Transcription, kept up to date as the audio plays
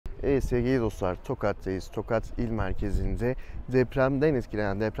Sevgili dostlar, Tokat'tayız. Tokat il merkezinde depremden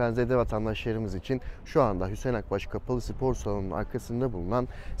etkilenen depremzede vatandaşlarımız için şu anda Hüseyin Akbaş Kapalı Spor Salonu'nun arkasında bulunan,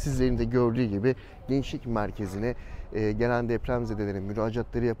 sizlerin de gördüğü gibi gençlik merkezine gelen depremzedelerin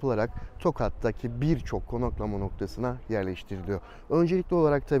müracaatları yapılarak Tokat'taki birçok konaklama noktasına yerleştiriliyor. Öncelikli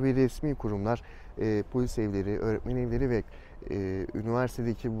olarak tabii resmi kurumlar, polis evleri, öğretmen evleri ve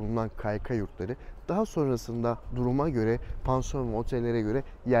üniversitedeki bulunan KYK yurtları, daha sonrasında duruma göre pansiyon ve otellere göre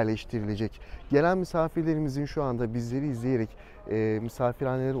yerleştirilecek. Gelen misafirlerimizin şu anda bizleri izleyerek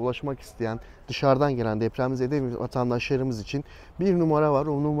misafirhanelere ulaşmak isteyen dışarıdan gelen depremzede vatandaşlarımız için bir numara var.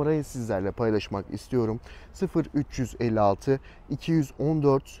 O numarayı sizlerle paylaşmak istiyorum. 0356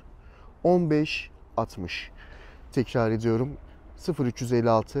 214 15 60. Tekrar ediyorum.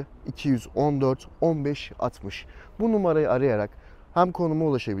 0356 214 15 60. Bu numarayı arayarak hem konuma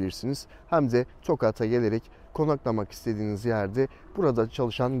ulaşabilirsiniz hem de Tokat'a gelerek konaklamak istediğiniz yerde burada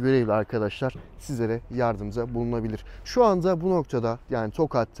çalışan görevli arkadaşlar sizlere yardımda bulunabilir. Şu anda bu noktada, yani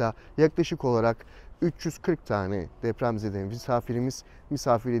Tokat'ta yaklaşık olarak 340 tane depremzede misafirimiz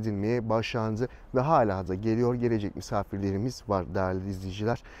misafir edilmeye başlandı ve hala da gelecek misafirlerimiz var değerli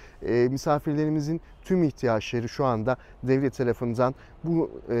izleyiciler. Misafirlerimizin tüm ihtiyaçları şu anda devlet tarafından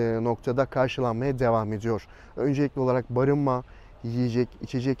bu noktada karşılanmaya devam ediyor. Öncelikli olarak barınma, yiyecek,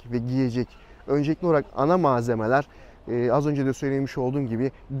 içecek ve giyecek. Öncelikli olarak ana malzemeler az önce de söylemiş olduğum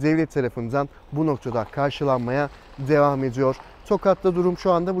gibi devlet tarafından bu noktada karşılanmaya devam ediyor. Tokat'ta durum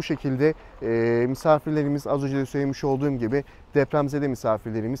şu anda bu şekilde. Misafirlerimiz, az önce de söylemiş olduğum gibi depremzede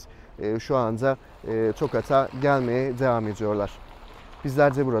misafirlerimiz şu anda Tokat'a gelmeye devam ediyorlar.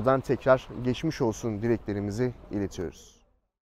 Bizler de buradan tekrar geçmiş olsun dileklerimizi iletiyoruz.